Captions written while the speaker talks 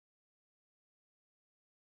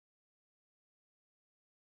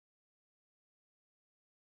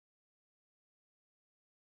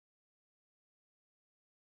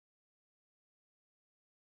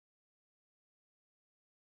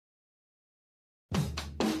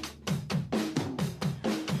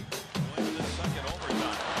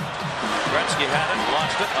Gretzky had it,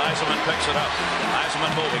 lost it. Eisenman picks it up.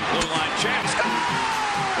 Eisenman moving, blue line chance.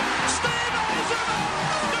 Steve Eisenman!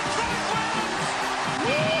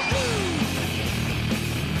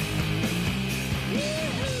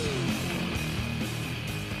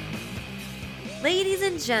 Ladies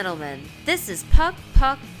and gentlemen, this is Puck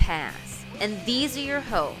Pass, and these are your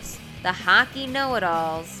hosts, the hockey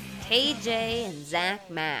know-it-alls, KJ and Zach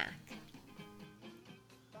Mack.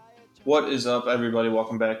 What is up, everybody?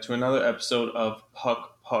 Welcome back to another episode of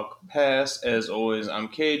Puck Pass. As always, I'm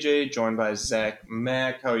KJ, joined by Zach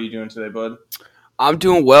Mack. How are you doing today, bud? I'm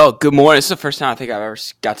doing well. Good morning. This is the first time I think I've ever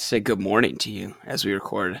got to say good morning to you as we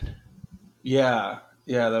recorded. Yeah,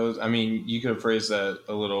 that was, you could have phrased that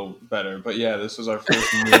a little better. But yeah, this was our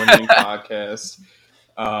first morning podcast.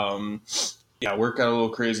 Work got a little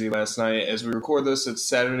crazy last night. As we record this, it's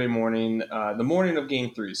Saturday morning, the morning of Game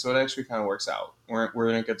 3, so it actually kind of works out. We're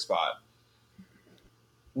in a good spot.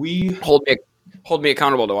 We hold me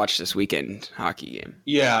accountable to watch this weekend hockey game.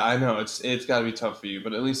 Yeah, I know it's got to be tough for you,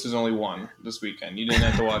 but at least there's only one this weekend. You didn't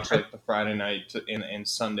have to watch like the Friday night and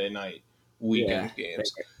Sunday night weekend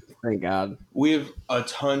games. Thank God. We have a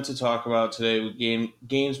ton to talk about today. With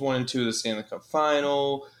games 1 and 2 of the Stanley Cup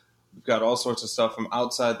Final. We've got all sorts of stuff from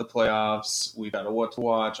outside the playoffs. We've got a what to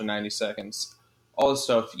watch in 90 seconds. All the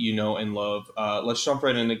stuff you know and love. Let's jump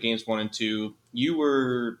right into games 1 and 2. You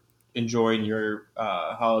were enjoying your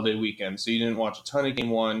holiday weekend, so you didn't watch a ton of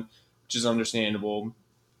game 1, which is understandable.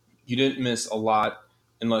 You didn't miss a lot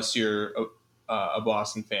unless you're a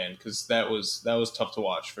Boston fan, because that was tough to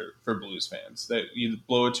watch for Blues fans. That you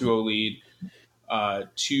blow a 2-0 lead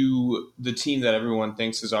to the team that everyone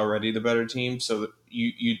thinks is already the better team, so that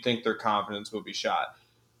you'd think their confidence would be shot.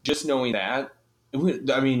 Just knowing that, there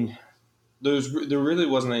really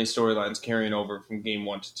wasn't any storylines carrying over from game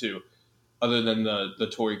 1 to 2, other than the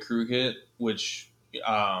Torrey Krug hit, which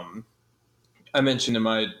I mentioned in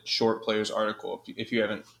my Short Players article. If you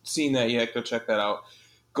haven't seen that yet, go check that out.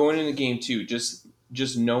 Going into game 2, just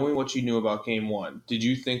knowing what you knew about game 1, did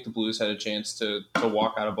you think the Blues had a chance to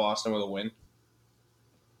walk out of Boston with a win?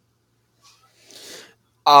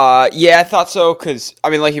 Yeah, I thought so, because,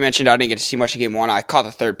 like you mentioned, I didn't get to see much of game 1. I caught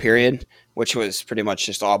the third period, which was pretty much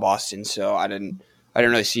just all Boston, so I didn't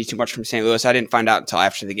really see too much from St. Louis. I didn't find out until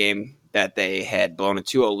after the game that they had blown a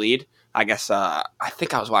 2-0 lead. I guess I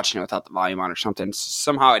think I was watching it without the volume on or something.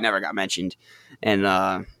 Somehow it never got mentioned.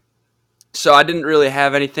 And so I didn't really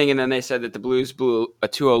have anything, and then they said that the Blues blew a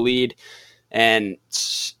 2-0 lead. And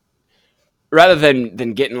rather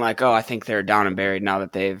than getting like, I think they're down and buried now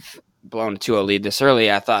that they've blown a 2-0 lead this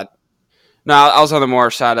early, I thought, no, I was on the more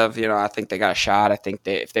side of, I think they got a shot. I think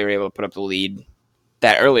if they were able to put up the lead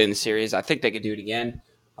that early in the series, I think they could do it again.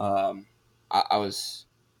 I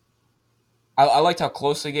liked how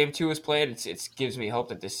closely Game 2 was played. It gives me hope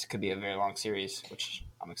that this could be a very long series, which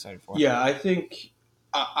I'm excited for. Yeah, I think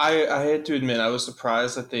I had to admit I was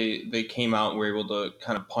surprised that they came out and were able to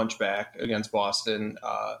kind of punch back against Boston.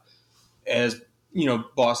 As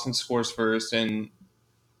Boston scores first and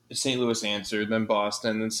St. Louis answered, then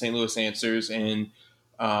Boston, then St. Louis answers, and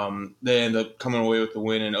they end up coming away with the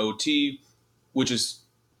win in OT, which is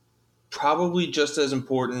probably just as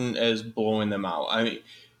important as blowing them out.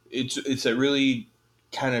 It's a really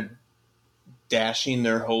kind of dashing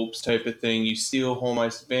their hopes type of thing. You steal home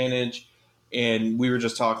ice advantage, and we were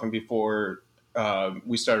just talking before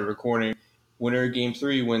we started recording. Winner of Game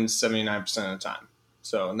 3 wins 79% of the time.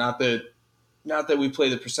 So not that we play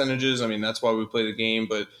the percentages. That's why we play the game,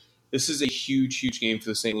 but this is a huge, huge game for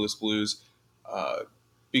the St. Louis Blues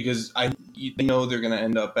because I know they're going to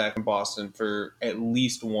end up back in Boston for at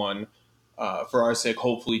least one, for our sake,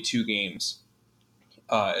 hopefully 2 games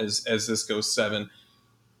as this goes 7.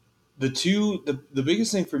 The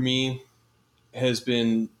biggest thing for me has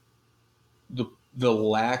been the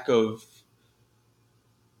lack of,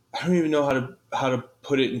 I don't even know how to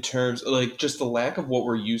put it in terms, like just the lack of what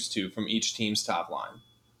we're used to from each team's top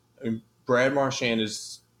line. Brad Marchand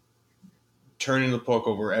is turning the puck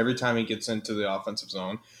over every time he gets into the offensive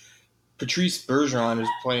zone. Patrice Bergeron is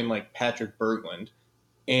playing like Patrick Berglund.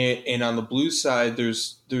 And on the Blues side,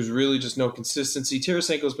 there's really just no consistency.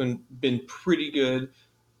 Tarasenko's been pretty good,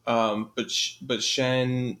 but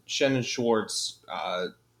Shen and Schwartz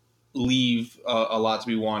leave a lot to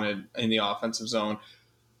be wanted in the offensive zone.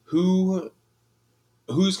 Who's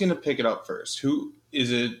going to pick it up first? Who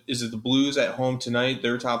is it? Is it the Blues at home tonight?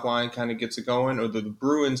 Their top line kind of gets it going, or the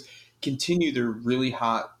Bruins continue their really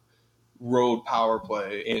hot road power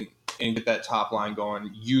play and get that top line going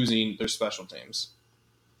using their special teams?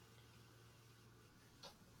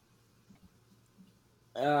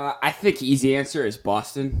 I think easy answer is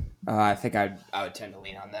Boston. I think I would tend to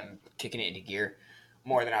lean on them kicking it into gear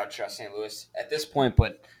more than I would trust St. Louis at this point.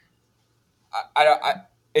 But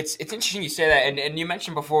it's interesting you say that, and you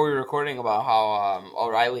mentioned before we were recording about how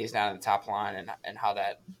O'Reilly is not on the top line and how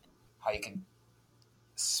you can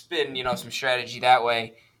spin some strategy that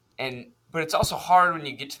way, but it's also hard when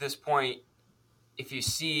you get to this point if you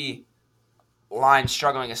see lines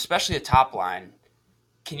struggling, especially the top line.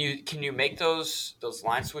 Can you make those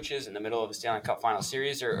line switches in the middle of a Stanley Cup Final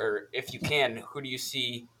series, or if you can, who do you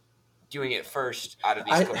see doing it first out of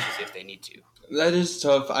these coaches if they need to? That is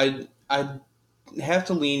tough. I have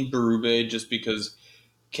to lean Berube just because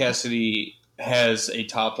Cassidy has a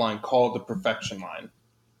top line called the perfection line,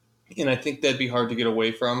 and I think that'd be hard to get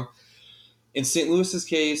away from. In St. Louis's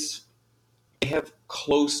case, they have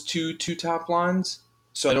close to two top lines,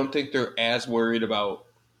 so I don't think they're as worried about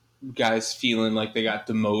guys feeling like they got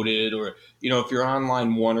demoted, or if you're on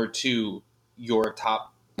line 1 or 2, you're a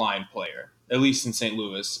top line player, at least in St.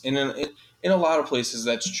 Louis. And in a lot of places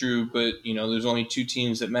that's true, but there's only 2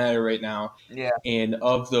 teams that matter right now. Yeah. And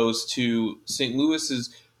of those 2, St. Louis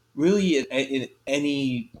is really in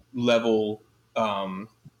any level,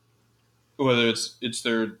 whether it's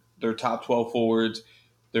their top 12 forwards,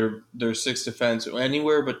 their 6 defense, or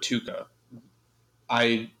anywhere but Tuukka.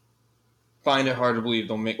 I find it hard to believe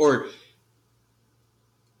they'll make,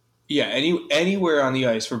 anywhere on the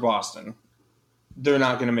ice for Boston, they're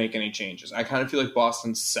not going to make any changes. I kind of feel like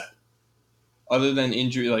Boston's set. Other than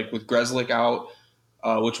injury, like with Grzelcyk out,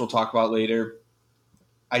 which we'll talk about later,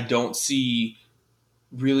 I don't see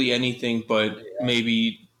really anything but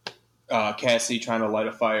maybe Cassidy trying to light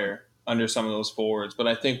a fire under some of those forwards. But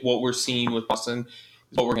I think what we're seeing with Boston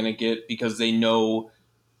is what we're going to get, because they know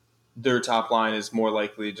their top line is more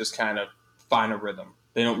likely to just kind of find a rhythm.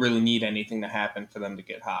 They don't really need anything to happen for them to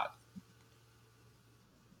get hot.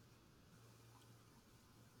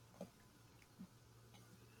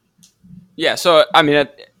 Yeah, so I mean,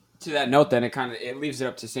 to that note, then it leaves it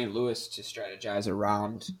up to St. Louis to strategize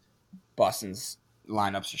around Boston's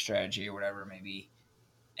lineups or strategy or whatever it may be.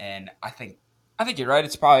 And I think you're right.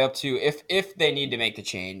 It's probably up to if they need to make the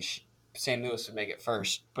change, St. Louis would make it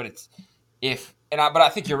first. But but I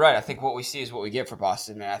think you're right. I think what we see is what we get for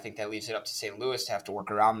Boston, and I think that leaves it up to St. Louis to have to work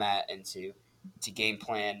around that and to game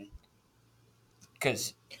plan.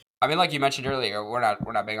 Because I mean, like you mentioned earlier, we're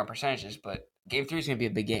not big on percentages, but Game 3 is going to be a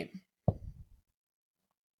big game.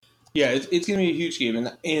 Yeah, it's going to be a huge game,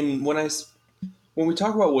 and when we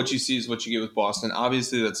talk about what you see is what you get with Boston,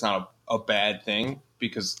 obviously that's not a bad thing,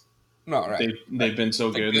 because they've been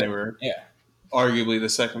so good. They were arguably the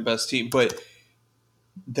second best team, but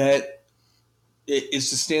it's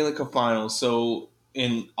the Stanley Cup Finals, so,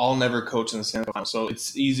 and I'll never coach in the Stanley Cup Finals, so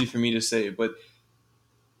it's easy for me to say, but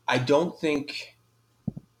I don't think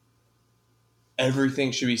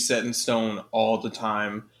everything should be set in stone all the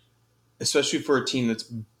time, especially for a team that's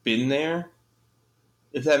been there.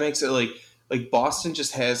 If that makes it like Boston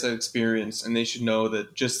just has that experience, and they should know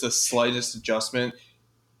that just the slightest adjustment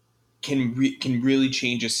can really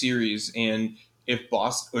change a series. And if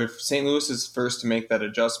St. Louis is first to make that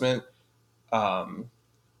adjustment, and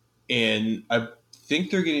I think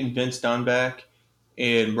they're getting Vince Dunn back,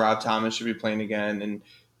 and Rob Thomas should be playing again, and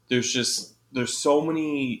there's so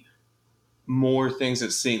many more things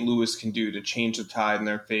that St. Louis can do to change the tide in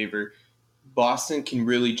their favor. Boston can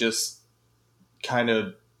really just kind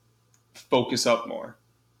of focus up more.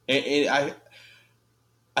 And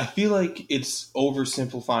I feel like it's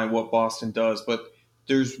oversimplifying what Boston does, but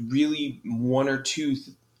there's really 1 or 2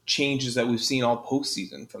 changes that we've seen all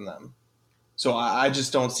postseason from them. So I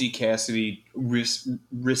just don't see Cassidy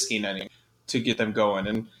risking anything to get them going.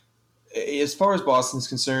 And as far as Boston's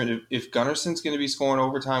concerned, if Gunnarsson's going to be scoring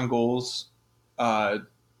overtime goals,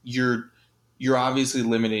 you're obviously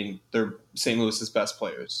limiting their St. Louis's best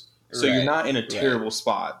players. So you're not in a terrible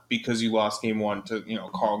spot because you lost Game 1 to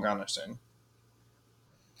Carl Gunnarsson.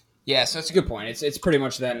 Yeah, so that's a good point. It's pretty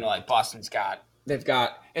much then like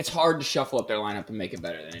it's hard to shuffle up their lineup and make it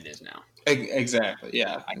better than it is now. Exactly.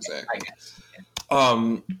 Yeah. Exactly.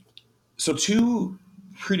 So 2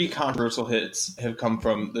 pretty controversial hits have come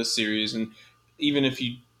from this series, and even if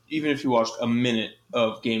you watched a minute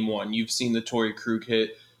of Game 1, you've seen the Torrey Krug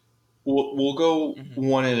hit. We'll go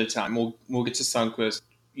one at a time. We'll get to Sundqvist.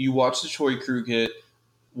 You watched the Torrey Krug hit.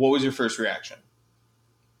 What was your first reaction?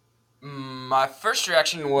 My first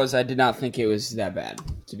reaction was I did not think it was that bad,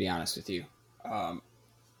 to be honest with you. And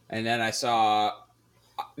then I saw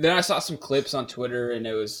some clips on Twitter, and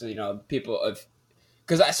it was people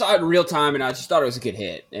because I saw it in real time, and I just thought it was a good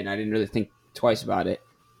hit, and I didn't really think twice about it.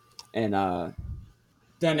 And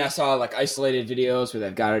then I saw like isolated videos where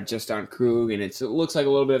they've got it just on Krug, and it looks like a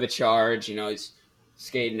little bit of a charge. He's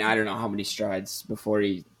skating I don't know how many strides before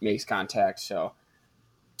he makes contact. So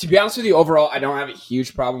to be honest with you, overall, I don't have a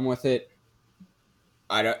huge problem with it.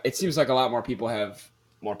 It seems like a lot more people have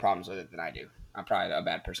more problems with it than I do. I'm probably a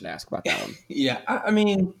bad person to ask about that one. Yeah, I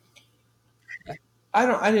mean,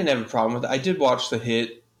 I didn't have a problem with it. I did watch the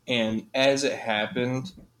hit, and as it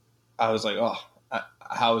happened, I was like, oh,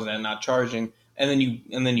 how is that not charging? And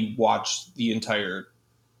then you watch the entire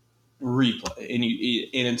replay,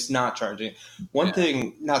 and it's not charging. One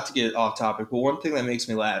thing, not to get off topic, but one thing that makes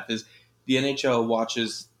me laugh is the NHL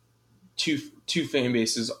watches two fan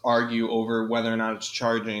bases argue over whether or not it's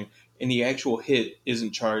charging, and the actual hit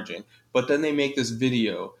isn't charging. But then they make this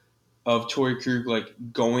video of Torrey Krug like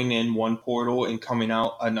going in one portal and coming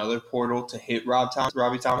out another portal to hit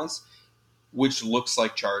Robbie Thomas, which looks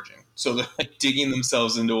like charging. So they're like digging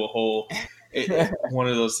themselves into a hole. One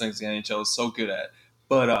of those things the NHL is so good at.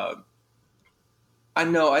 But I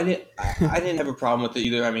didn't have a problem with it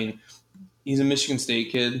either. I mean, he's a Michigan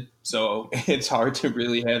State kid, so it's hard to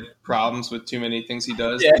really have problems with too many things he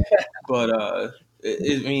does. Yeah. But I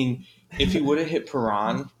mean, if he would have hit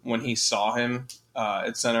Perron when he saw him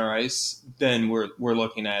at center ice, then we're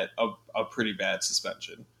looking at a pretty bad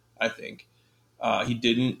suspension, I think. He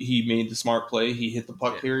didn't. He made the smart play. He hit the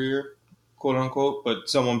puck carrier, quote unquote, but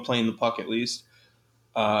someone playing the puck at least.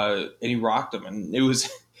 And he rocked him, and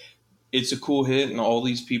it's a cool hit. And all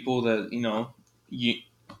these people that you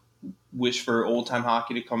wish for old time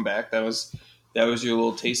hockey to come back. That was your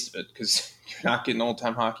little taste of it, because you're not getting old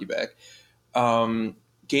time hockey back.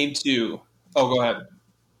 Game 2. Oh, go ahead.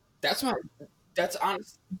 That's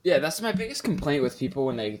honest. Yeah, that's my biggest complaint with people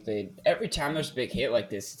when they every time there's a big hit like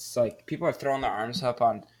this, it's like people are throwing their arms up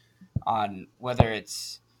on whether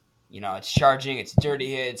it's it's charging, it's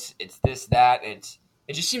dirty hits, it's this, that.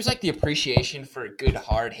 It just seems like the appreciation for good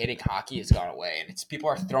hard hitting hockey has gone away, and it's people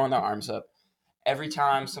are throwing their arms up every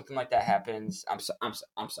time something like that happens. I'm sorry,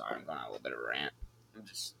 I'm going on a little bit of a rant.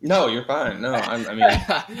 No, you're fine. No, I mean,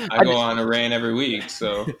 I go on a rant every week,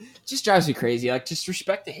 so it just drives me crazy. Like, just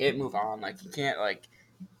respect the hit, move on. Like, you can't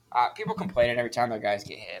people complaining every time their guys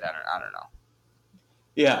get hit. I don't know.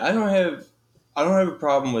 Yeah, I don't have a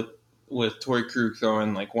problem with Torrey Krug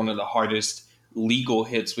throwing like one of the hardest legal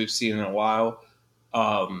hits we've seen in a while.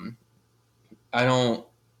 I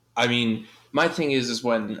mean, my thing is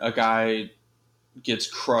when a guy gets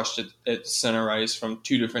crushed at center ice from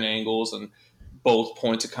two different angles and both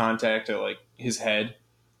points of contact are like his head.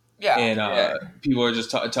 Yeah. And people are just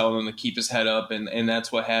telling him to keep his head up, and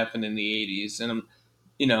that's what happened in the 80s. And,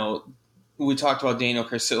 we talked about Daniel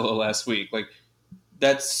Carcillo last week. Like,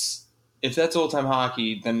 if that's old-time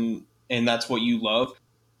hockey, then and that's what you love,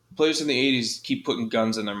 players in the 80s keep putting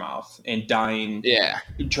guns in their mouth and dying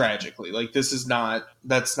tragically. Like, that's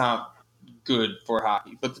not good for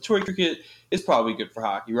hockey. But the Torrey Krug hit is probably good for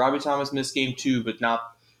hockey. Robbie Thomas missed game 2, but not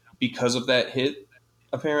because of that hit,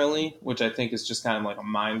 apparently, which I think is just kind of like a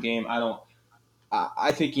mind game.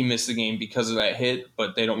 I think he missed the game because of that hit,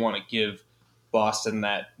 but they don't want to give Boston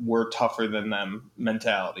that we're tougher than them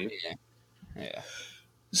mentality. Yeah.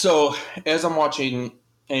 So as I'm watching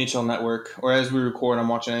NHL Network, or as we record, I'm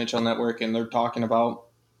watching NHL Network, and they're talking about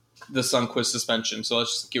the Sundqvist suspension. So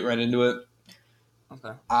let's just get right into it.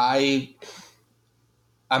 Okay.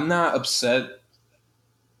 I'm not upset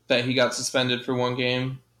that he got suspended for one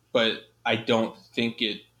game, but I don't think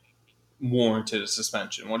it warranted a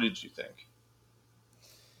suspension. What did you think?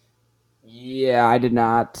 Yeah, I did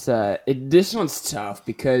not. This one's tough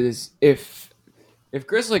because if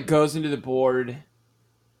Grizzly goes into the board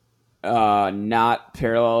not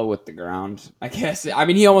parallel with the ground, I guess. I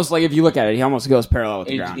mean, he almost, like, if you look at it, he almost goes parallel with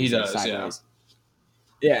the ground. He does, sideways.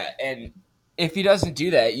 Yeah, and if he doesn't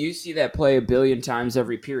do that, you see that play a billion times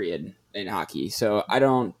every period in hockey. So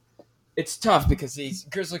it's tough because he's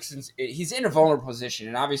in a vulnerable position,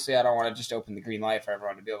 and obviously I don't want to just open the green light for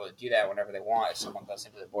everyone to be able to do that whenever they want if someone goes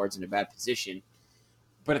into the boards in a bad position.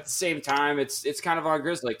 But at the same time, it's kind of on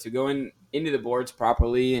Grizzly to go into the boards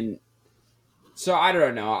properly, and so I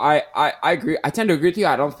don't know. I agree. I tend to agree with you.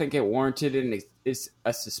 I don't think it warranted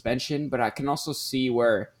a suspension, but I can also see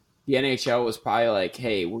where the NHL was probably like,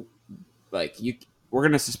 hey, we're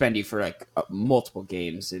going to suspend you for like multiple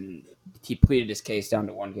games, and he pleaded his case down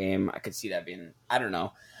to one game. I could see that being, I don't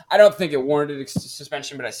know. I don't think it warranted a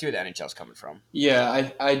suspension, but I see where the NHL's coming from.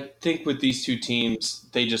 Yeah, I think with these two teams,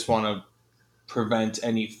 they just want to prevent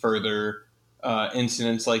any further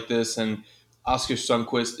incidents like this. And Oscar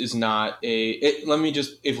Sundqvist is not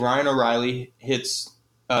if Ryan O'Reilly hits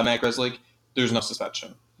Matt Grzelcyk, there's no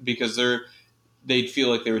suspension because they'd feel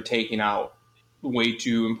like they were taking out way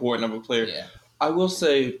too important of a player. Yeah. I will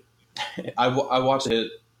say, I watched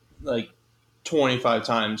it like 25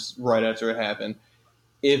 times right after it happened.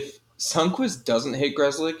 If Sundqvist doesn't hit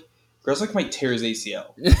Grzelcyk might tear his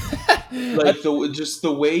ACL. Like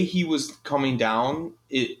the way he was coming down,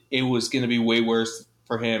 it was going to be way worse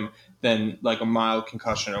for him than like a mild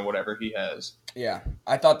concussion or whatever he has. Yeah,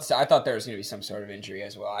 I thought there was going to be some sort of injury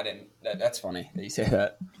as well. I didn't. That's funny that you say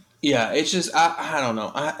that. Yeah, it's just I don't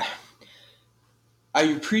know. I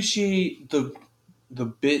appreciate the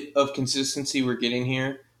bit of consistency we're getting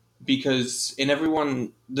here because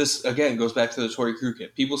this again goes back to the Torrey Krug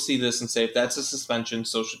hit. People see this and say if that's a suspension,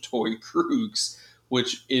 so should Torrey Krug's,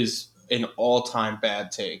 which is an all-time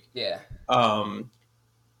bad take. Yeah.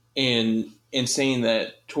 And saying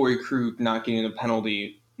that Torrey Krug not getting a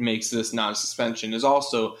penalty makes this not a suspension is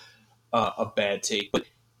also a bad take. But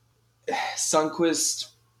Sundqvist,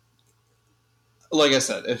 like I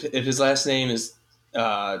said, if his last name is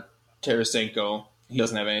Tarasenko, he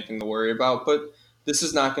doesn't have anything to worry about. But this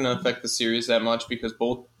is not going to affect the series that much because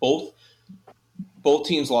both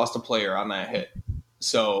teams lost a player on that hit.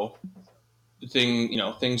 So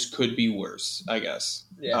things could be worse, I guess,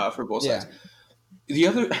 for both sides. The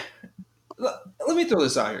other, let me throw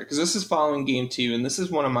this out here because this is following Game 2, and this is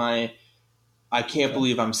one of my, I can't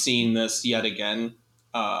believe I'm seeing this yet again,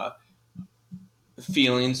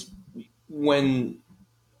 feelings when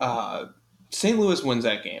St. Louis wins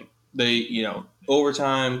that game. They,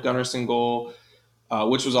 overtime, Gunnarsson goal,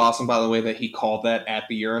 which was awesome, by the way, that he called that at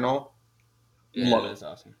the urinal. Yeah, Love it. That's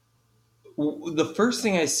awesome. The first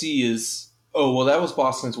thing I see is, oh, well, that was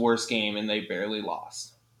Boston's worst game, and they barely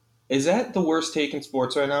lost. Is that the worst take in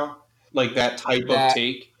sports right now? Like that type of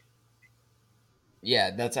take?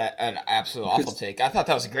 Yeah, that's an absolute awful take. I thought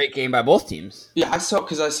that was a great game by both teams. Yeah, I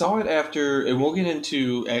saw it after, and we'll get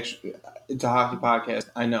into it's a hockey podcast,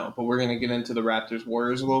 I know, but we're going to get into the Raptors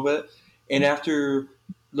Warriors a little bit. And after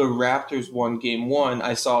the Raptors won Game 1,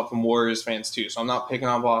 I saw it from Warriors fans too. So I'm not picking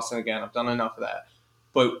on Boston again. I've done enough of that.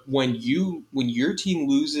 But when your team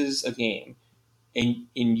loses a game, and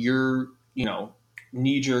your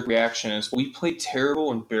knee-jerk reaction is we played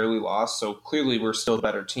terrible and barely lost, so clearly we're still the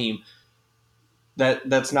better team.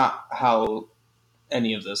 That's not how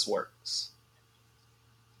any of this works.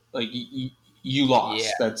 Like you lost.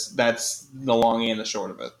 Yeah. That's the long and the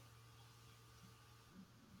short of it.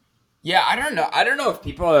 Yeah, I don't know. I don't know if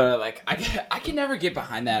people are like I can never get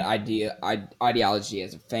behind that ideology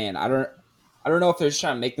as a fan. I don't know if they're just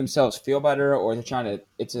trying to make themselves feel better or they're trying to.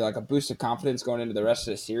 It's like a boost of confidence going into the rest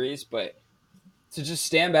of the series, but to just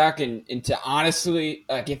stand back and to honestly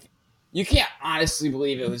if you can't honestly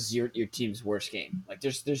believe it was your team's worst game. Like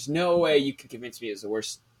there's no way you can convince me it was the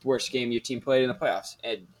worst game your team played in the playoffs.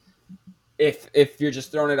 And if you're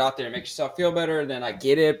just throwing it out there and make yourself feel better, then I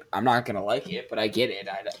get it. I'm not gonna like it, but I get it.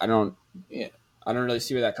 I don't really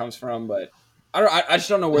see where that comes from, but I just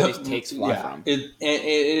don't know where these takes fly from. It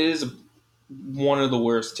is one of the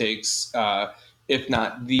worst takes, if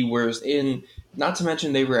not the worst. And not to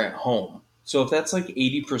mention they were at home. So if that's like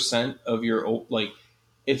 80% of your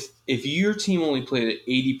if your team only played at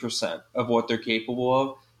 80% of what they're capable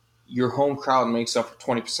of, your home crowd makes up for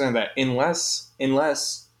 20% of that,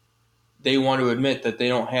 unless they want to admit that they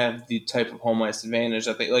don't have the type of home ice advantage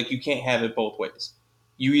that they like. You can't have it both ways.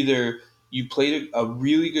 You played a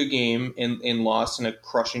really good game and lost in a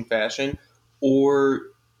crushing fashion, or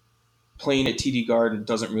playing at TD Garden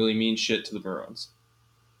doesn't really mean shit to the Bruins.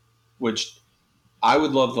 Which I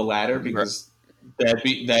would love the latter because that'd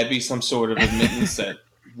be some sort of admittance that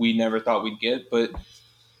we never thought we'd get. But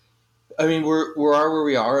I mean, we are where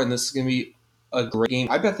we are, and this is going to be a great game.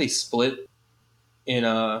 I bet they split in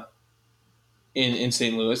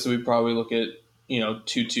St. Louis, so we'd probably look at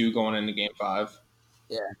 2-2 going into Game 5.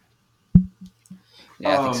 Yeah,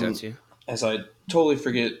 I think so too. As I totally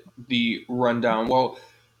forget the rundown. Well,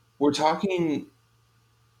 we're talking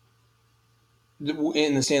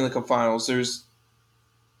in the Stanley Cup Finals. There's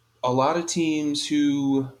a lot of teams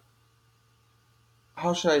who,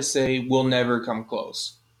 how should I say, will never come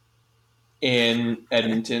close. And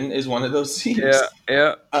Edmonton is one of those teams.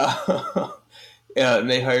 Yeah. And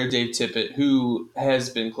they hired Dave Tippett, who has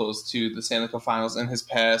been close to the Stanley Cup Finals in his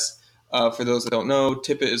past. For those that don't know,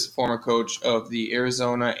 Tippett is a former coach of the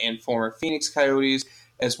Arizona and former Phoenix Coyotes,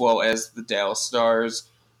 as well as the Dallas Stars.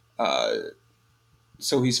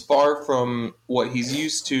 So he's far from what he's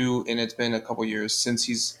used to, and it's been a couple years since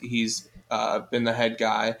he's been the head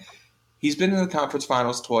guy. He's been in the conference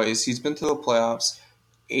finals twice. He's been to the playoffs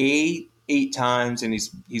eight times, and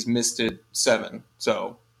he's missed it 7.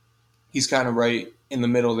 So he's kind of right in the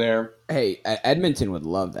middle there. Hey, Edmonton would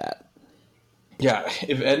love that. Yeah,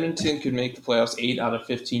 if Edmonton could make the playoffs 8 out of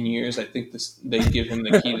 15 years, I think they'd give him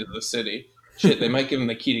the key to the city. Shit, they might give him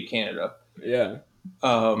the key to Canada. Yeah.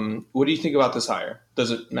 What do you think about this hire?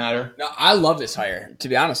 Does it matter? No, I love this hire, to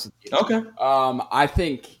be honest with you. Okay. I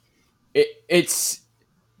think it's.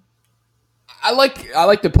 I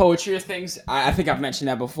like the poetry of things. I think I've mentioned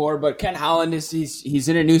that before, but Ken Holland he's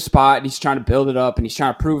in a new spot and he's trying to build it up and he's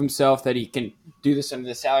trying to prove himself that he can do this under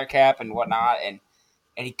the salary cap and whatnot. And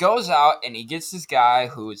he goes out and he gets this guy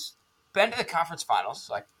who's been to the conference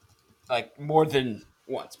finals like more than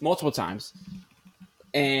once, multiple times,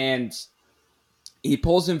 and he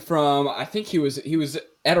pulls him from. I think he was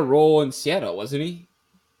at a role in Seattle, wasn't he?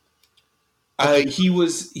 He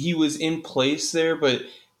was in place there, but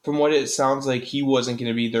from what it sounds like, he wasn't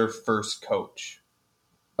going to be their first coach.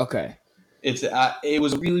 Okay. It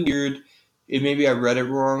was really weird. Maybe I read it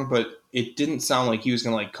wrong, but it didn't sound like he was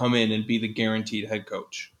going to like come in and be the guaranteed head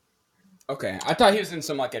coach. Okay, I thought he was in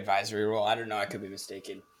some like advisory role. I don't know. I could be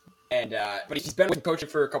mistaken. And but he's been coaching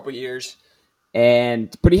for a couple of years,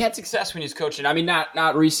 but he had success when he was coaching. I mean,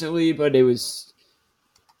 not recently, but it was.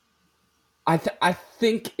 I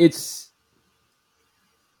think it's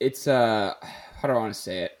how do I want to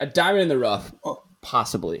say it? A diamond in the rough,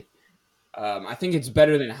 possibly. I think it's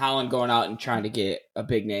better than Holland going out and trying to get a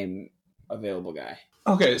big name available guy.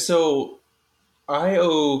 Okay, so I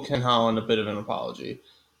owe Ken Holland a bit of an apology.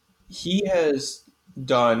 He has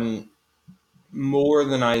done more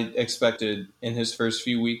than I expected in his first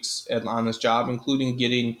few weeks on this job, including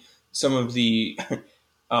getting some of the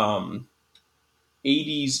 80s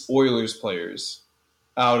Oilers players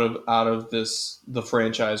out of the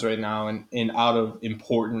franchise right now and out of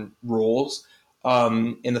important roles.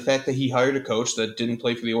 And the fact that he hired a coach that didn't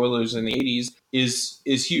play for the Oilers in the 80s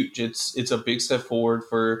is huge. It's a big step forward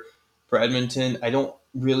for Edmonton. I don't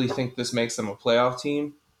really think this makes them a playoff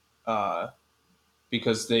team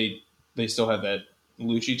because they still have that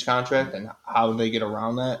Lucic contract, and how they get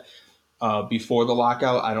around that before the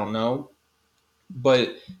lockout, I don't know.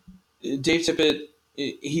 But Dave Tippett,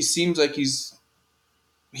 he seems like he's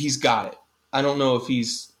got it. I don't know if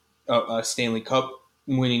he's a Stanley Cup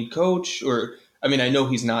winning coach or, I mean, I know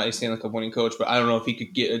he's not a Stanley Cup winning coach, but I don't know if he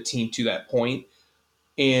could get a team to that point.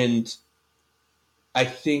 And I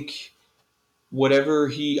think I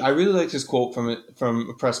really liked his quote from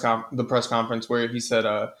the press conference where he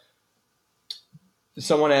said,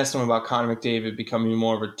 someone asked him about Connor McDavid becoming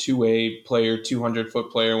more of a two-way player, 200-foot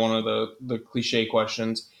player, one of the cliche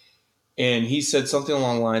questions. And he said something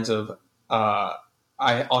along the lines of,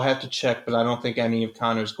 I'll have to check, but I don't think any of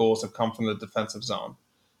Connor's goals have come from the defensive zone,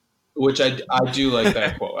 which I do like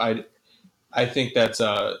that quote. I think that's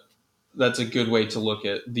a good way to look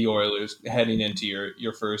at the Oilers heading into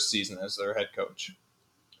your first season as their head coach.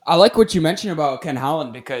 I like what you mentioned about Ken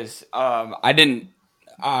Holland because I didn't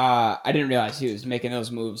realize he was making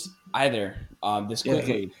those moves either this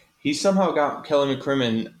quickly. Yeah, he somehow got Kelly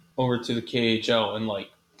McCrimmon over to the KHL in like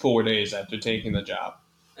 4 days after taking the job.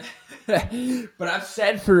 But I've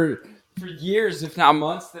said for years, if not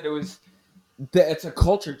months, that it's a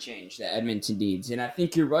culture change that Edmonton needs, and I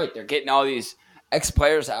think you're right. They're getting all these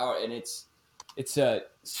ex-players out, and it's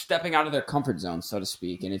stepping out of their comfort zone, so to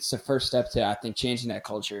speak, and it's the first step to, I think, changing that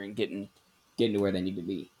culture and getting to where they need to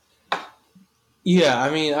be. Yeah, I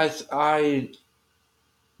mean,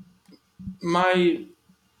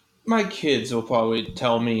 my kids will probably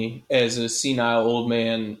tell me as a senile old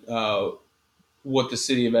man what the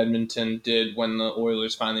city of Edmonton did when the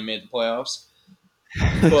Oilers finally made the playoffs.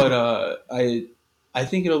 But I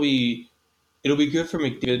think it'll be good for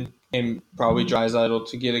McDavid and probably Draisaitl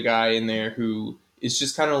to get a guy in there who is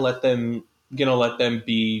just kind of let them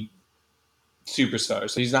be superstars.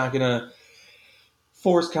 So he's not gonna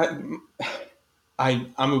force.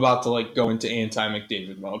 I'm about to like go into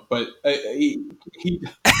anti-McDavid mode, but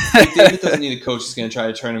McDavid doesn't need a coach who's going to try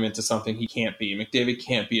to turn him into something he can't be. McDavid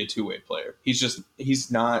can't be a two-way player.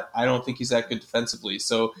 He's not. I don't think he's that good defensively.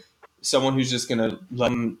 So someone who's just going to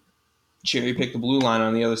let him cherry pick the blue line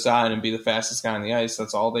on the other side and be the fastest guy on the ice.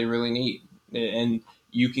 That's all they really need. And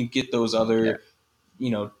you can get those other,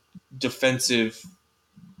 defensive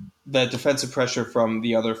pressure from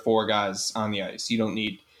the other four guys on the ice. You don't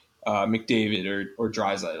need McDavid or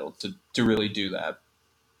Draisaitl to really do that.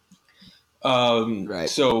 Right.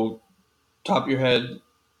 So, top of your head,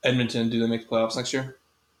 Edmonton, do they make the playoffs next year?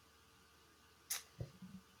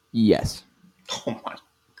 Yes. Oh my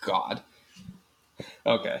God.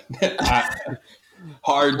 Okay.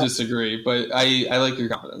 Hard disagree, but I like your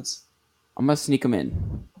confidence. I'm gonna sneak them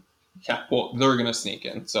in. Yeah, well, they're gonna sneak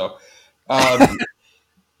in. So,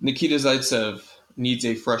 Nikita Zaitsev needs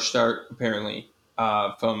a fresh start, apparently,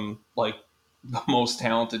 from like the most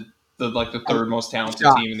talented, the third most talented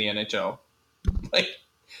team in the NHL. Like,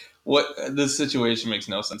 what? This situation makes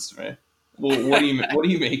no sense to me. Well, what do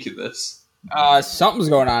you make of this? Something's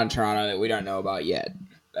going on in Toronto that we don't know about yet.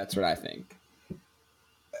 That's what I think.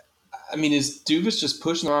 I mean, is Dubas just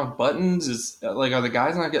pushing the wrong buttons? Are the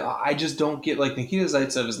guys not getting? I just don't get, Nikita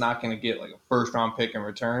Zaitsev is not going to get a first round pick in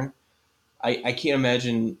return. I can't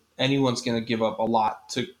imagine anyone's going to give up a lot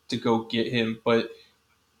to go get him, but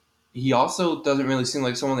he also doesn't really seem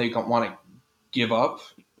like someone they want to give up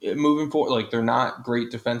moving forward. They're not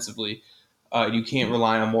great defensively. You can't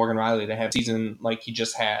rely on Morgan Riley to have a season like he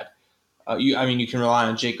just had. You can rely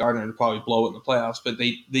on Jake Gardiner to probably blow it in the playoffs, but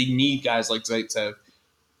they need guys like Zaitsev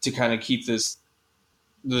to kind of keep this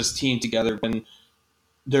team together. And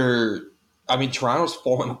Toronto's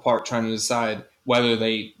falling apart trying to decide whether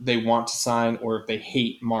they want to sign or if they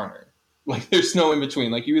hate Marner. There's no in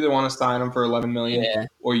between. You either want to sign him for $11 million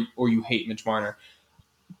or you hate Mitch Marner.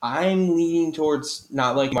 I'm leaning towards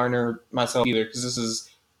not liking Marner myself either, because this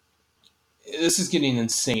is getting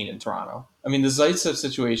insane in Toronto. I mean, the Zaitsev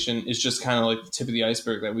situation is just kind of the tip of the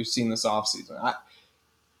iceberg that we've seen this offseason.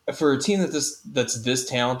 For a team that's this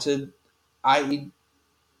talented, they're going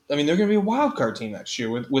to be a wild card team next year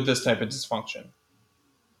with this type of dysfunction.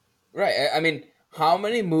 Right. I mean, how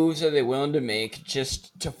many moves are they willing to make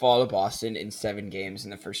just to fall to Boston in 7 games in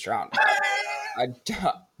the first round? I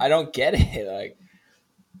don't get it.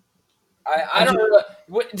 I don't know.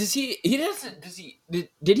 What does he? He doesn't. Does he?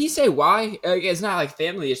 Did he say why? It's not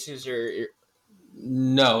family issues or.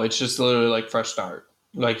 No, it's just literally fresh start.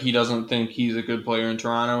 He doesn't think he's a good player in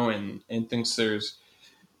Toronto and thinks there's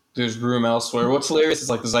room elsewhere. What's hilarious is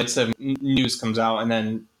the Zaitsev news comes out, and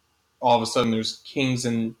then all of a sudden there's Kings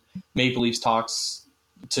and Maple Leafs talks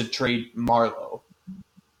to trade Marleau.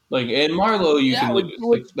 And Marleau, you can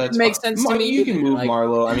lose. That makes sense to me. You can move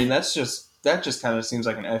Marleau. I mean, that just kind of seems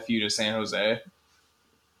like an FU to San Jose.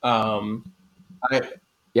 Marleau's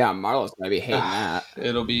gonna be hating that.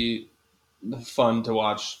 It'll be fun to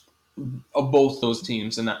watch both those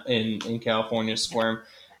teams in California squirm.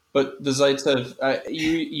 But the Zaitsev,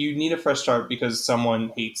 you need a fresh start because someone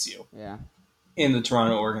hates you. Yeah. In the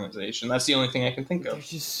Toronto organization. That's the only thing I can think of. They're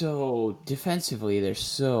just so defensively, they're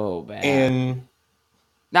so bad. And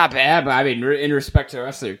not bad, but in respect to the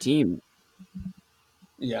rest of their team.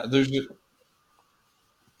 Yeah, there's just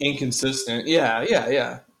inconsistent.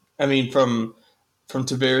 Yeah. I mean, from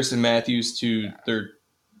Tavares and Matthews to their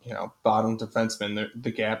bottom defensemen,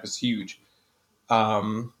 the gap is huge.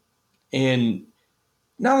 And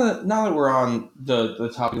now that we're on the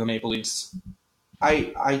topic of the Maple Leafs,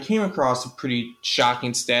 I came across a pretty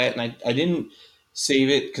shocking stat, and I didn't save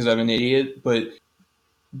it because I'm an idiot, but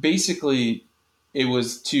basically it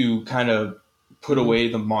was to kind of put away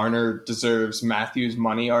the Marner deserves Matthews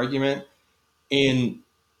money argument. And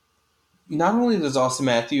not only does Austin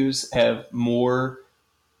Matthews have more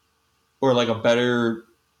or a better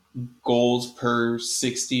goals per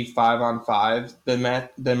 65 on 5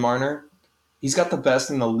 than Marner, he's got the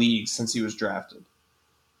best in the league since he was drafted.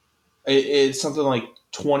 It's something like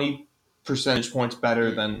 20 percentage points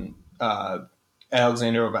better than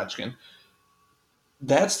Alexander Ovechkin.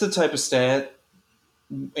 That's the type of stat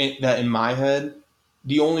that, in my head,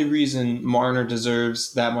 the only reason Marner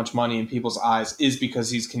deserves that much money in people's eyes is because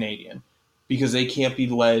he's Canadian. Because they can't be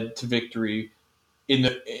led to victory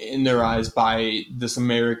in their eyes by this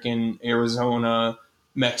American, Arizona,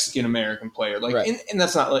 Mexican American player. Right. And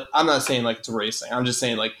that's not I'm not saying it's a race thing. I'm just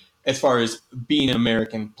saying as far as being an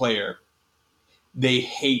American player, they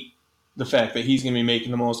hate the fact that he's going to be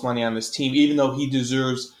making the most money on this team, even though he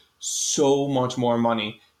deserves so much more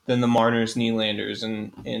money than the Marners, Nylanders,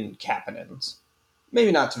 and Kapanens.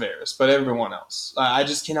 Maybe not Tavares, but everyone else. I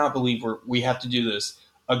just cannot believe we have to do this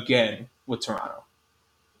again with Toronto.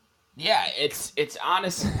 Yeah, it's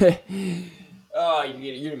honestly. Oh,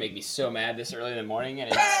 you're gonna make me so mad this early in the morning,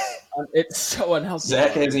 and it's so unhealthy.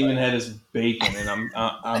 Zach hasn't even had his bacon, and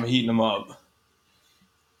I'm heating him up.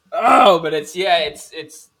 Oh, but it's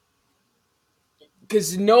because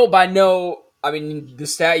the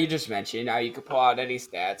stat you just mentioned. Now you could pull out any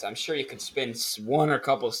stats. I'm sure you could spin one or a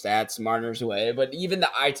couple stats Marner's way, but even the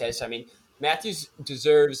eye test. Matthews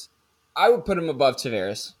deserves. I would put him above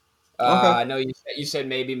Tavares. Okay. I know you said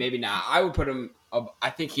maybe not. I would put him. I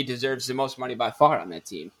think he deserves the most money by far on that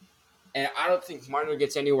team, and I don't think Marner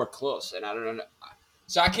gets anywhere close. And I don't know.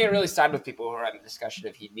 So I can't really side with people who are having a discussion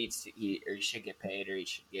if he should get paid or he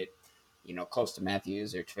should get, close to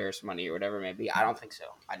Matthews or Tavares money or whatever it may be. I don't think so.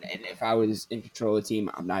 And if I was in control of the team,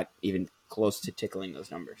 I'm not even close to tickling those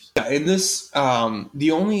numbers. Yeah, in this,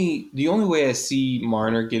 the only way I see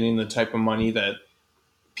Marner getting the type of money that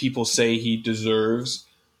people say he deserves,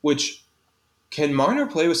 which can Marner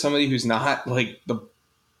play with somebody who's not like the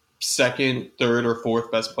second, third, or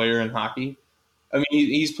fourth best player in hockey? I mean,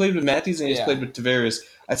 he's played with Matthews and he's played with Tavares.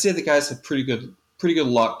 I'd say the guy's had pretty good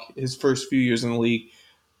luck his first few years in the league.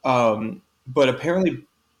 But apparently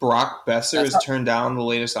Brock Besser has turned down the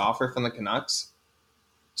latest offer from the Canucks.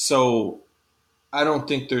 So I don't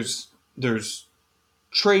think there's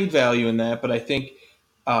trade value in that, but I think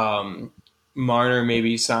Marner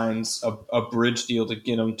maybe signs a bridge deal to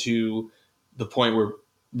get him to the point where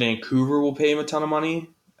Vancouver will pay him a ton of money,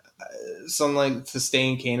 something like to stay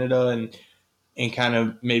in Canada and kind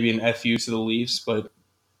of maybe an FU to the Leafs. But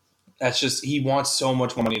that's just, he wants so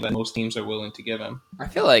much more money than most teams are willing to give him. I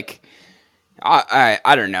feel like,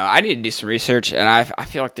 I don't know. I need to do some research, and I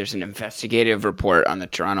feel like there's an investigative report on the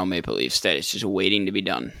Toronto Maple Leafs that is just waiting to be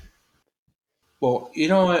done. Well, you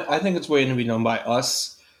know what? I think it's waiting to be done by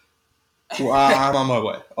us. Well, I'm on my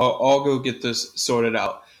way. I'll go get this sorted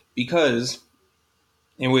out because,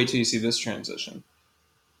 and wait till you see this transition.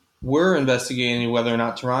 We're investigating whether or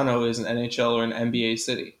not Toronto is an NHL or an NBA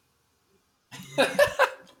city.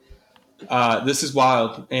 This is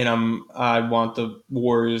wild, and I want the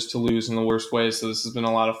Warriors to lose in the worst way, so this has been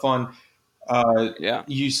a lot of fun.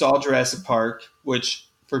 You saw Jurassic Park, which,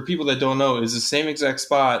 for people that don't know, is the same exact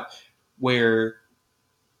spot where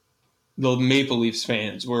the Maple Leafs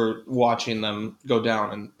fans were watching them go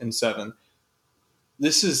down in 7.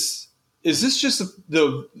 Is this just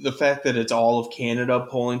the fact that it's all of Canada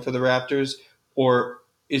pulling for the Raptors, or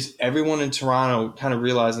is everyone in Toronto kind of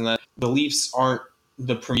realizing that the Leafs aren't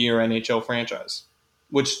the premier NHL franchise,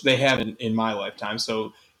 which they haven't in my lifetime?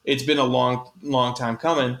 So it's been a long time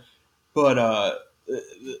coming, but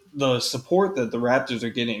the support that the Raptors are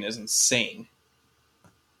getting is insane.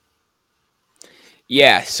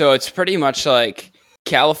 Yeah, so it's pretty much like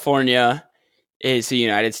California is the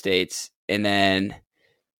United States, and then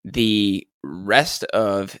the rest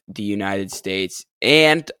of the United States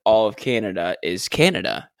and all of Canada is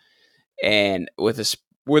Canada. And with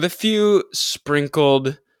a few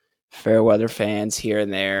sprinkled fair weather fans here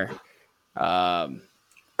and there.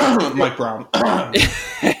 Mike Brown.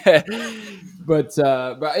 But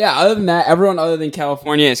yeah, other than that, everyone other than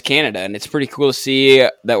California is Canada, and it's pretty cool to see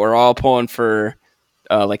that we're all pulling for,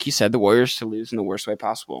 like you said, the Warriors to lose in the worst way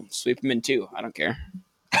possible. Sweep them in 2. I don't care.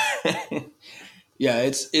 Yeah,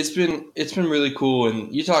 it's been really cool,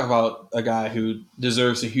 and you talk about a guy who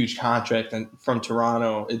deserves a huge contract and from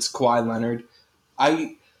Toronto. It's Kawhi Leonard.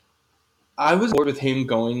 I was bored with him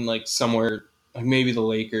going like somewhere like maybe the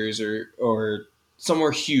Lakers or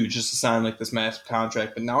somewhere huge just to sign like this massive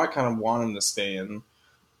contract, but now I kind of want him to stay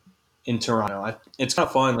in Toronto. It's kind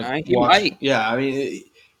of fun. Like, yeah, I mean,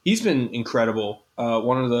 he's been incredible.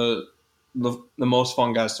 One of the most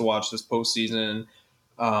fun guys to watch this postseason.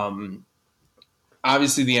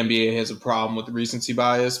 Obviously, the NBA has a problem with recency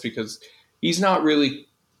bias because he's not really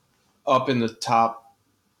up in the top.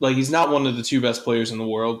 Like, he's not one of the 2 best players in the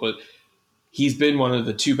world, but he's been one of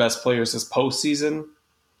the 2 best players this postseason,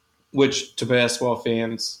 which to basketball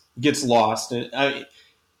fans gets lost. And as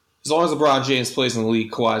long as LeBron James plays in the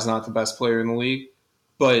league, Kawhi's not the best player in the league.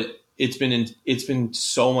 But it's been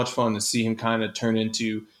so much fun to see him kind of turn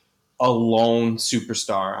into a lone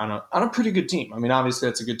superstar on a pretty good team. I mean, obviously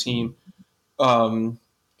that's a good team.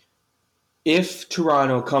 If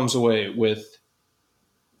Toronto comes away with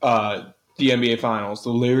the NBA Finals,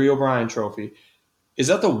 the Larry O'Brien Trophy, is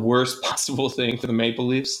that the worst possible thing for the Maple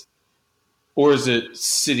Leafs? Or is it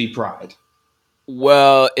city pride?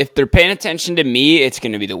 Well, if they're paying attention to me, it's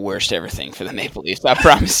going to be the worst ever thing for the Maple Leafs. I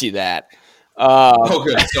promise you that. Oh,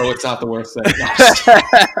 good. So it's not the worst thing.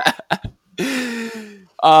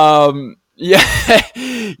 Yeah,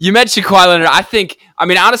 you mentioned Kawhi Leonard. I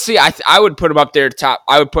mean, honestly, I would put him up there top.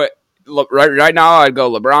 I would put right now. I'd go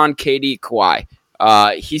LeBron, KD, Kawhi.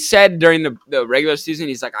 He said during the regular season,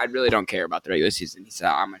 he's like, I really don't care about the regular season. He said,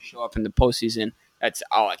 I'm going to show up in the postseason. That's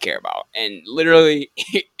all I care about. And literally,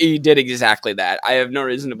 he did exactly that. I have no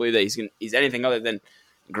reason to believe that he's anything other than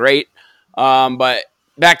great. But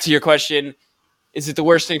back to your question, is it the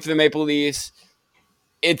worst thing for the Maple Leafs?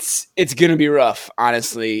 It's going to be rough,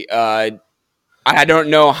 honestly. I don't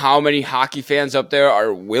know how many hockey fans up there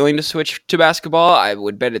are willing to switch to basketball. I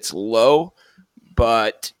would bet it's low.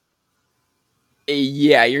 But,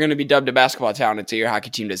 yeah, you're going to be dubbed a basketball town until your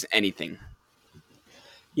hockey team does anything.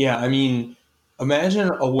 Yeah, I mean,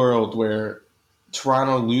 imagine a world where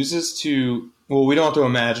Toronto loses to – well, we don't have to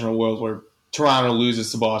imagine a world where Toronto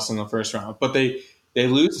loses to Boston in the first round. But they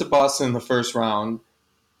lose to Boston in the first round,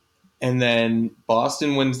 and then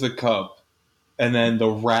Boston wins the Cup, and then the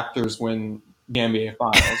Raptors win the NBA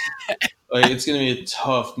Finals. Like it's going to be a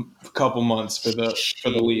tough couple months for the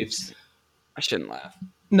Leafs. I shouldn't laugh.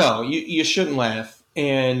 No, you shouldn't laugh.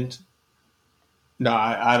 And no,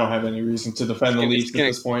 I don't have any reason to defend the Leafs at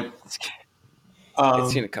this point. It's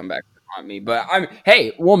going to come back on me. But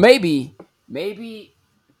maybe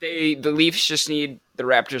the Leafs just need the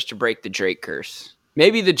Raptors to break the Drake curse.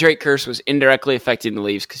 Maybe the Drake curse was indirectly affecting the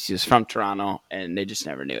Leafs because he was from Toronto and they just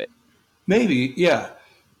never knew it. Maybe, yeah.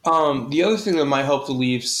 The other thing that might help the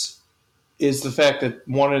Leafs is the fact that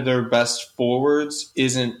one of their best forwards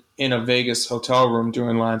isn't in a Vegas hotel room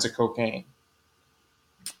doing lines of cocaine.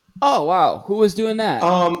 Oh, wow. Who was doing that?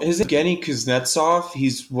 His name is Evgeny Kuznetsov.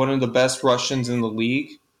 He's one of the best Russians in the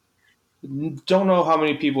league. Don't know how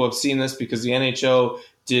many people have seen this because the NHL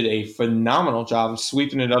did a phenomenal job of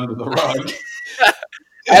sweeping it under the rug.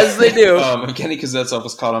 As they do. Evgeny Kuznetsov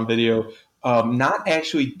was caught on video not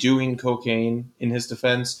actually doing cocaine in his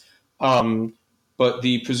defense, but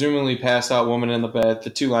the presumably passed out woman in the bed,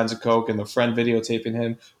 the 2 lines of coke, and the friend videotaping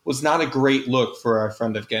him was not a great look for our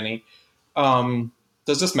friend Evgeny.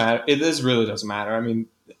 Does this matter? This really doesn't matter. I mean,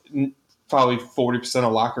 probably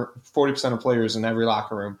 40% of players in every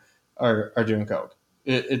locker room are doing coke.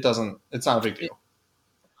 It doesn't. It's not a big deal.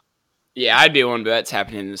 Yeah, I'd be one, but that's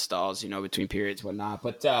happening in the stalls, between periods, whatnot.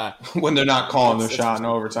 But when they're not calling their shot in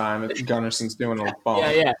overtime, Gunnarson's doing a bump.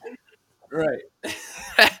 Yeah, right.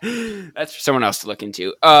 That's for someone else to look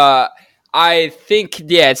into. I think,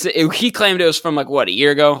 he claimed it was from a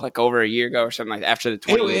year ago, over a year ago or something like that, after the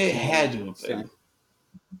 20. It had to have been.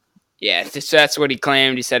 Yeah, so that's what he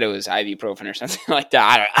claimed. He said it was ibuprofen or something like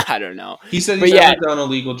that. I don't know. He said he's never done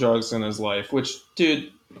illegal drugs in his life, which,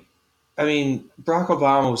 dude, I mean, Barack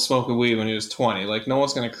Obama was smoking weed when he was 20. Like, no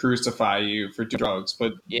one's going to crucify you for drugs,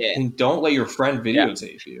 but and don't let your friend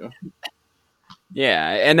videotape you. Yeah,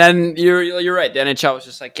 and then you're right. The NHL was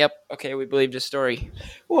just like, yep, okay, we believed his story.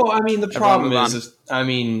 Well, I mean, the problem is,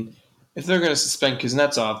 if they're going to suspend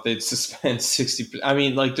Kuznetsov, they'd suspend 60%. I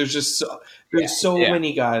mean, there's so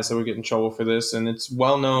many guys that would get in trouble for this, and it's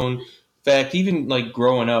well known. In fact, even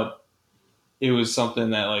growing up, it was something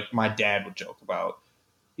that my dad would joke about.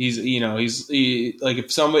 If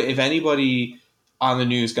anybody on the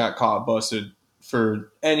news got caught busted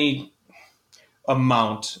for any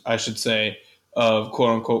amount, I should say, of quote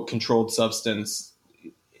unquote controlled substance,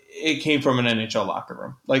 it came from an NHL locker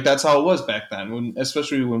room. That's how it was back then,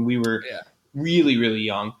 especially when we were really, really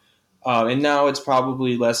young. And now it's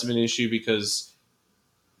probably less of an issue because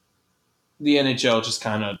the NHL just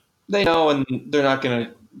kind of, they know, and they're not going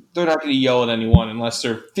to yell at anyone unless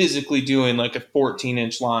they're physically doing a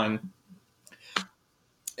 14-inch line.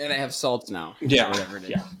 And they have salts now. Yeah. Whatever it is.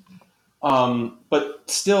 Yeah. But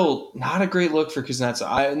still not a great look for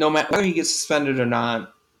Kuznetsov. No matter whether he gets suspended or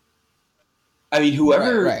not. I mean,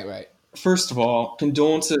 whoever. Right. First of all,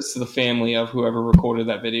 condolences to the family of whoever recorded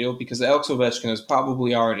that video because Alex Ovechkin has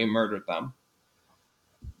probably already murdered them.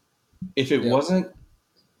 If it wasn't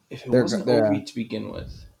Ovi to begin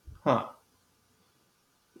with,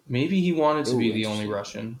 maybe he wanted to be the only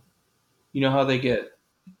Russian. You know how they get.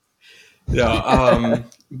 Yeah,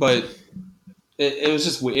 but it was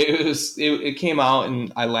just it came out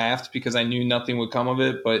and I laughed because I knew nothing would come of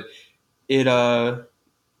it, but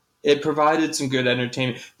it provided some good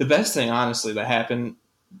entertainment. The best thing, honestly, that happened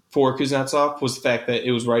for Kuznetsov was the fact that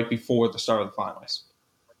it was right before the start of the finals.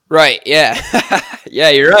 Right, yeah. Yeah,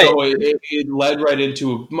 you're right. So it led right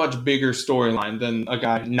into a much bigger storyline than a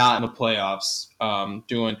guy not in the playoffs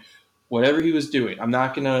doing whatever he was doing. I'm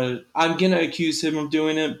gonna accuse him of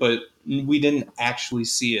doing it, but we didn't actually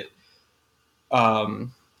see it.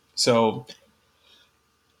 So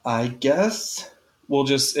I guess we'll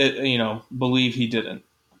just believe he didn't.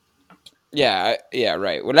 Yeah,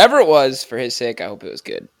 right. Whatever it was, for his sake, I hope it was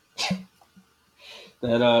good.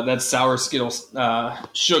 That sour Skittles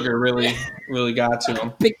sugar really got to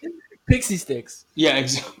him. Pixie sticks. Yeah.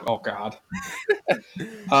 Oh God.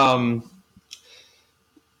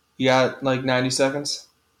 You got 90 seconds.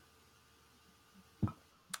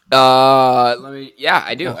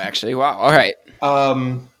 I do actually. Wow. All right.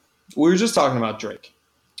 We were just talking about Drake.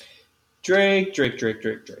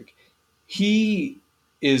 Drake. He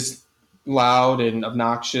is loud and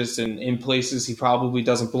obnoxious and in places he probably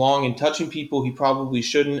doesn't belong and touching people he probably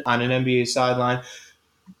shouldn't on an NBA sideline.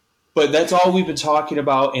 But that's all we've been talking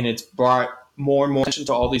about, and it's brought more and more attention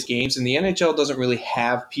to all these games. And the NHL doesn't really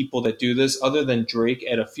have people that do this other than Drake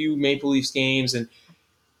at a few Maple Leafs games. And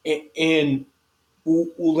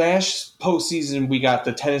last postseason, we got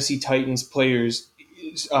the Tennessee Titans players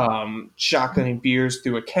shotgunning beers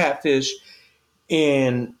through a catfish.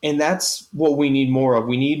 And that's what we need more of.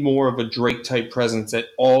 We need more of a Drake-type presence at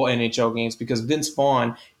all NHL games because Vince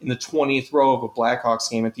Vaughn in the 20th row of a Blackhawks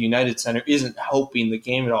game at the United Center isn't helping the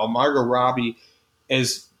game at all. Margot Robbie,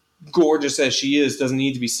 as gorgeous as she is, doesn't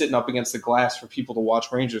need to be sitting up against the glass for people to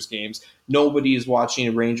watch Rangers games. Nobody is watching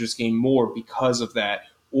a Rangers game more because of that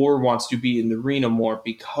or wants to be in the arena more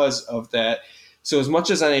because of that. So as much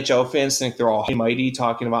as NHL fans think they're all mighty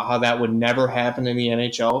talking about how that would never happen in the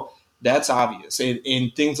NHL, that's obvious.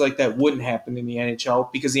 And things like that wouldn't happen in the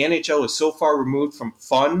NHL because the NHL is so far removed from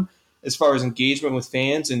fun as far as engagement with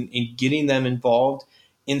fans and getting them involved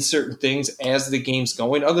in certain things as the game's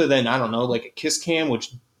going, other than, I don't know, like a kiss cam,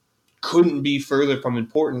 which couldn't be further from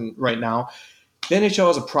important right now. The NHL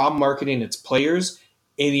has a problem marketing its players,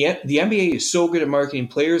 and the NBA is so good at marketing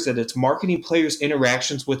players that it's marketing players'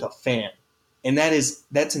 interactions with a fan. And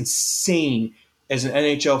that's insane as an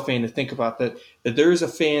NHL fan to think about that there is a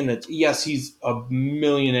fan that, yes, he's a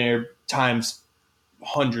millionaire times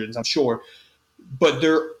hundreds, I'm sure, but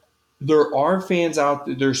there are fans out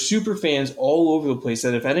there, there's super fans all over the place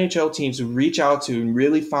that if NHL teams would reach out to and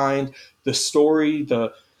really find the story,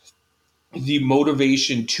 the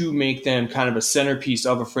motivation to make them kind of a centerpiece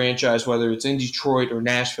of a franchise, whether it's in Detroit or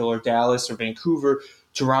Nashville or Dallas or Vancouver,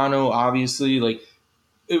 Toronto, obviously, like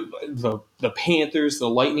the Panthers, the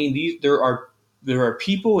Lightning, there are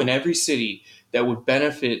people in every city that would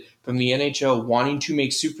benefit from the NHL wanting to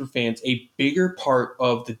make superfans a bigger part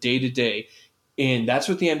of the day-to-day. And that's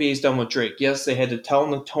what the NBA has done with Drake. Yes, they had to tell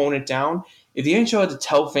him to tone it down. If the NHL had to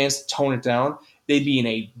tell fans to tone it down, they'd be in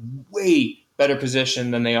a way better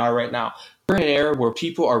position than they are right now. We're in an era where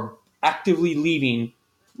people are actively leaving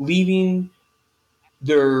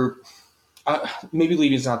their maybe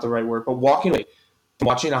leaving is not the right word, but walking away from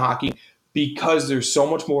watching a hockey because there's so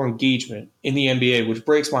much more engagement in the NBA, which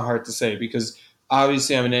breaks my heart to say because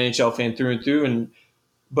obviously I'm an NHL fan through and through, and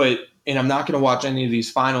I'm not going to watch any of these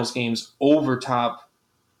finals games over top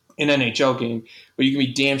an NHL game, but you can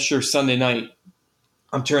be damn sure Sunday night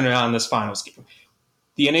I'm turning on this finals game.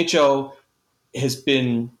 The NHL has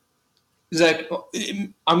been – Zach,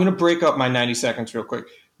 I'm going to break up my 90 seconds real quick.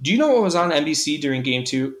 Do you know what was on NBC during Game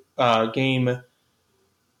 2 of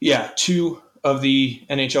the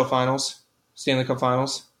NHL Finals, Stanley Cup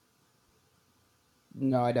Finals?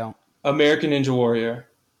 No, I don't. American Ninja Warrior.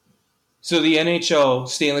 So the NHL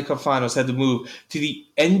Stanley Cup Finals had to move to the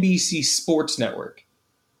NBC Sports Network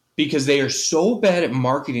because they are so bad at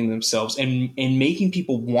marketing themselves and making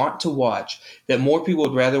people want to watch that more people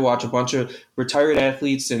would rather watch a bunch of retired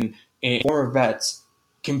athletes and former vets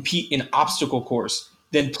compete in obstacle course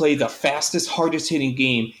than play the fastest, hardest hitting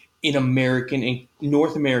game in American and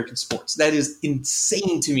North American sports. That is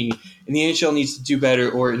insane to me. And the NHL needs to do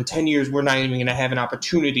better, or in 10 years, we're not even going to have an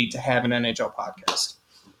opportunity to have an NHL podcast.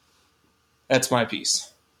 That's my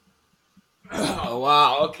piece. Oh,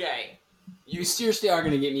 wow. Okay. You seriously are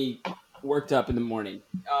going to get me worked up in the morning.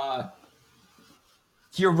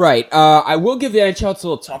 You're right. I will give the NHL, it's a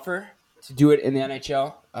little tougher to do it in the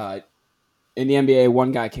NHL. In the NBA,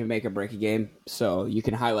 one guy can make or break a game, so you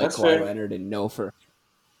can highlight Kawhi Leonard and know for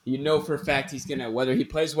a fact he's gonna, whether he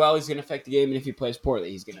plays well, he's gonna affect the game, and if he plays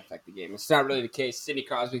poorly, he's gonna affect the game. It's not really the case. Sidney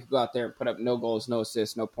Crosby could go out there and put up no goals, no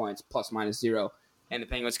assists, no points, +/-0, and the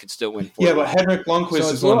Penguins could still win. Yeah, but Henrik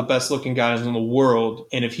Lundqvist is one of the best looking guys in the world,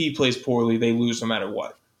 and if he plays poorly, they lose no matter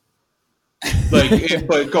what. But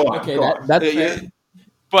go on. Okay, go on. That's fair.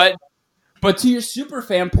 But to your super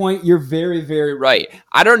fan point, you're very, very right.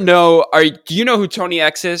 I don't know. Do you know who Tony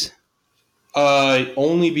X is?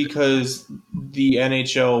 Only because the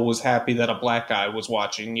NHL was happy that a black guy was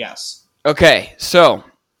watching, yes. Okay, so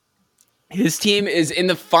his team is in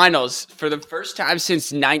the finals for the first time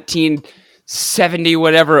since 1970,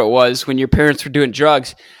 whatever it was, when your parents were doing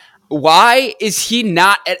drugs. Why is he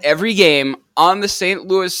not at every game on the St.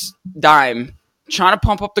 Louis dime trying to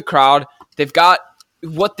pump up the crowd? They've got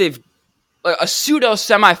a pseudo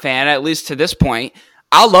semi-fan, at least to this point.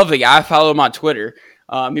 I love the guy. I follow him on Twitter.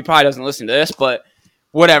 He probably doesn't listen to this, but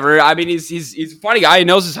whatever. I mean, he's a funny guy. He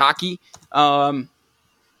knows his hockey.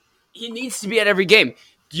 He needs to be at every game.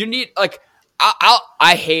 You need, I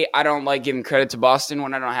don't like giving credit to Boston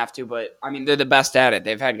when I don't have to, but I mean, they're the best at it.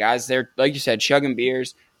 They've had guys there, like you said, chugging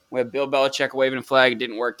beers. We have Bill Belichick waving a flag. It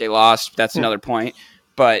didn't work. They lost. That's another point.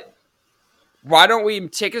 But why don't we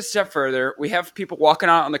take it a step further? We have people walking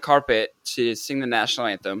out on the carpet to sing the national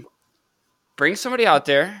anthem. Bring somebody out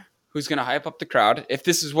there who's going to hype up the crowd, if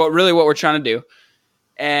this is what we're trying to do.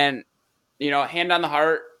 And, hand on the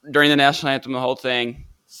heart during the national anthem, the whole thing.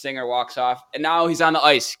 Singer walks off, and now he's on the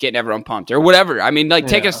ice getting everyone pumped or whatever. I mean,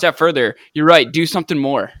 take it a step further. You're right. Do something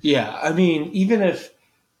more. Yeah, I mean, even if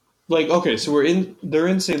like, okay, so they're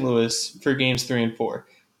in St. Louis for games 3 and 4.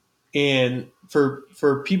 And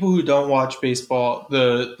for people who don't watch baseball,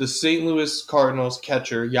 the St. Louis Cardinals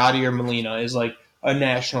catcher, Yadier Molina, is like a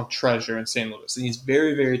national treasure in St. Louis. And he's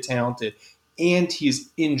very, very talented. And he's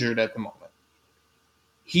injured at the moment.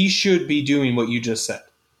 He should be doing what you just said.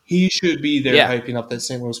 He should be there hyping up that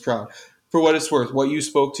St. Louis crowd. For what it's worth, what you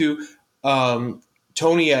spoke to,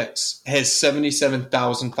 Tony X has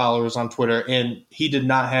 77,000 followers on Twitter, and he did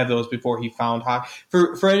not have those before he found hockey.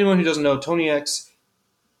 For anyone who doesn't know, Tony X,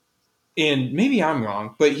 and maybe I'm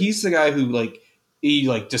wrong, but he's the guy who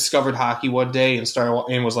discovered hockey one day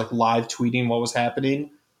and was like live tweeting what was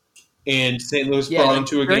happening. And St. Louis brought him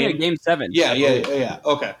to a game. Game 7. Yeah.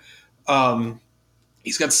 Okay.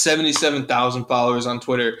 He's got 77,000 followers on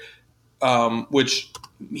Twitter, which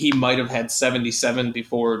he might have had 77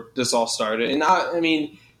 before this all started. And I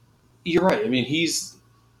mean, you're right. I mean, he's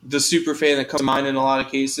the super fan that comes to mind in a lot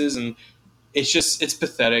of cases, and it's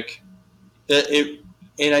pathetic.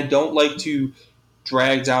 And I don't like to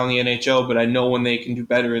drag down the NHL, but I know when they can do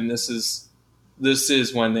better, and this is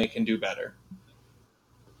when they can do better.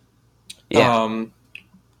 Yeah.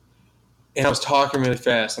 And I was talking really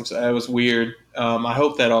fast. That was weird. I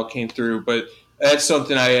hope that all came through, but that's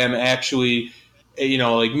something I am actually,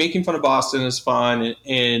 making fun of Boston is fun,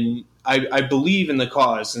 and I believe in the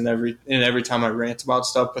cause and every time I rant about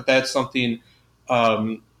stuff, but that's something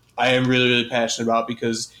I am really, really passionate about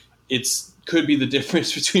because could be the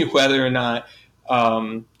difference between whether or not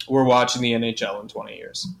we're watching the NHL in 20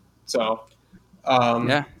 years. So,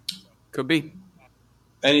 yeah, could be.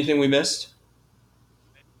 Anything we missed?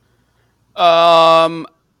 No,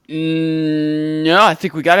 I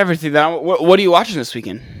think we got everything down. What are you watching this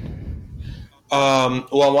weekend?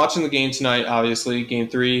 Well, I'm watching the game tonight, obviously, Game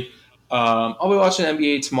 3. I'll be watching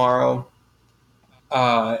NBA tomorrow.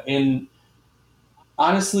 And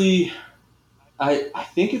honestly, I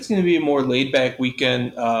think it's going to be a more laid-back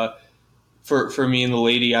weekend for me and the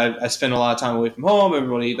lady. I spend a lot of time away from home.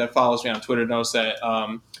 Everybody that follows me on Twitter knows that.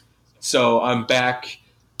 So I'm back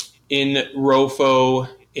in Rofo,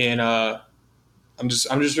 and I'm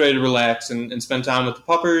just ready to relax and spend time with the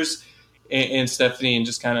puppers and Stephanie and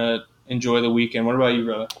just kind of enjoy the weekend. What about you,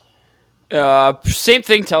 brother? Same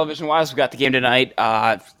thing television-wise. We got the game tonight.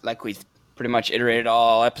 Like we've pretty much iterated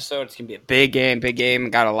all episode. It's going to be a big game.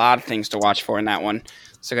 Got a lot of things to watch for in that one.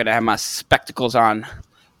 So I got to have my spectacles on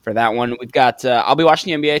for that one. We've got I'll be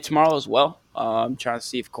watching the NBA tomorrow as well. I'm trying to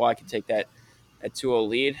see if Kawhi can take that 2-0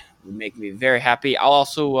 lead. It would make me very happy. I'll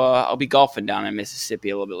also I'll be golfing down in Mississippi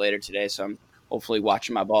a little bit later today, so I'm hopefully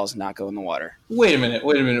watching my balls not go in the water. Wait a minute.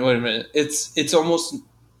 It's almost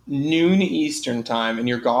noon Eastern time, and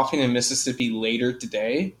you're golfing in Mississippi later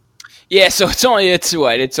today? Yeah, so it's only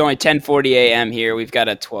 10:40 a.m. here. We've got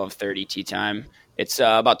a 12:30 tee time. It's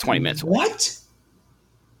about 20 minutes away. What?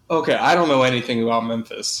 Okay, I don't know anything about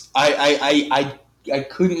Memphis. I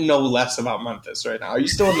couldn't know less about Memphis right now. Are you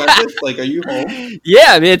still in Memphis? Like, are you home?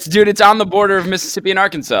 Yeah, it's on the border of Mississippi and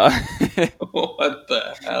Arkansas. What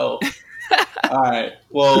the hell? All right.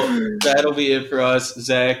 Well, that'll be it for us.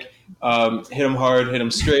 Zach, hit them hard, hit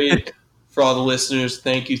them straight. For all the listeners,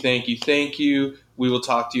 thank you. We will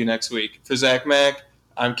talk to you next week. For Zach Mack,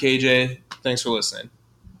 I'm KJ. Thanks for listening.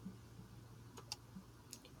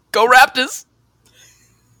 Go Raptors!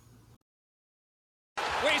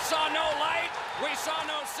 We saw no light. We saw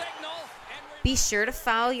no signal. Be sure to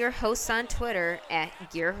follow your hosts on Twitter at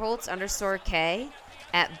Gearholtz_K,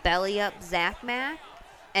 at BellyUpZachMac,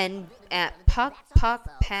 and at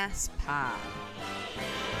PuckPuckPassPod.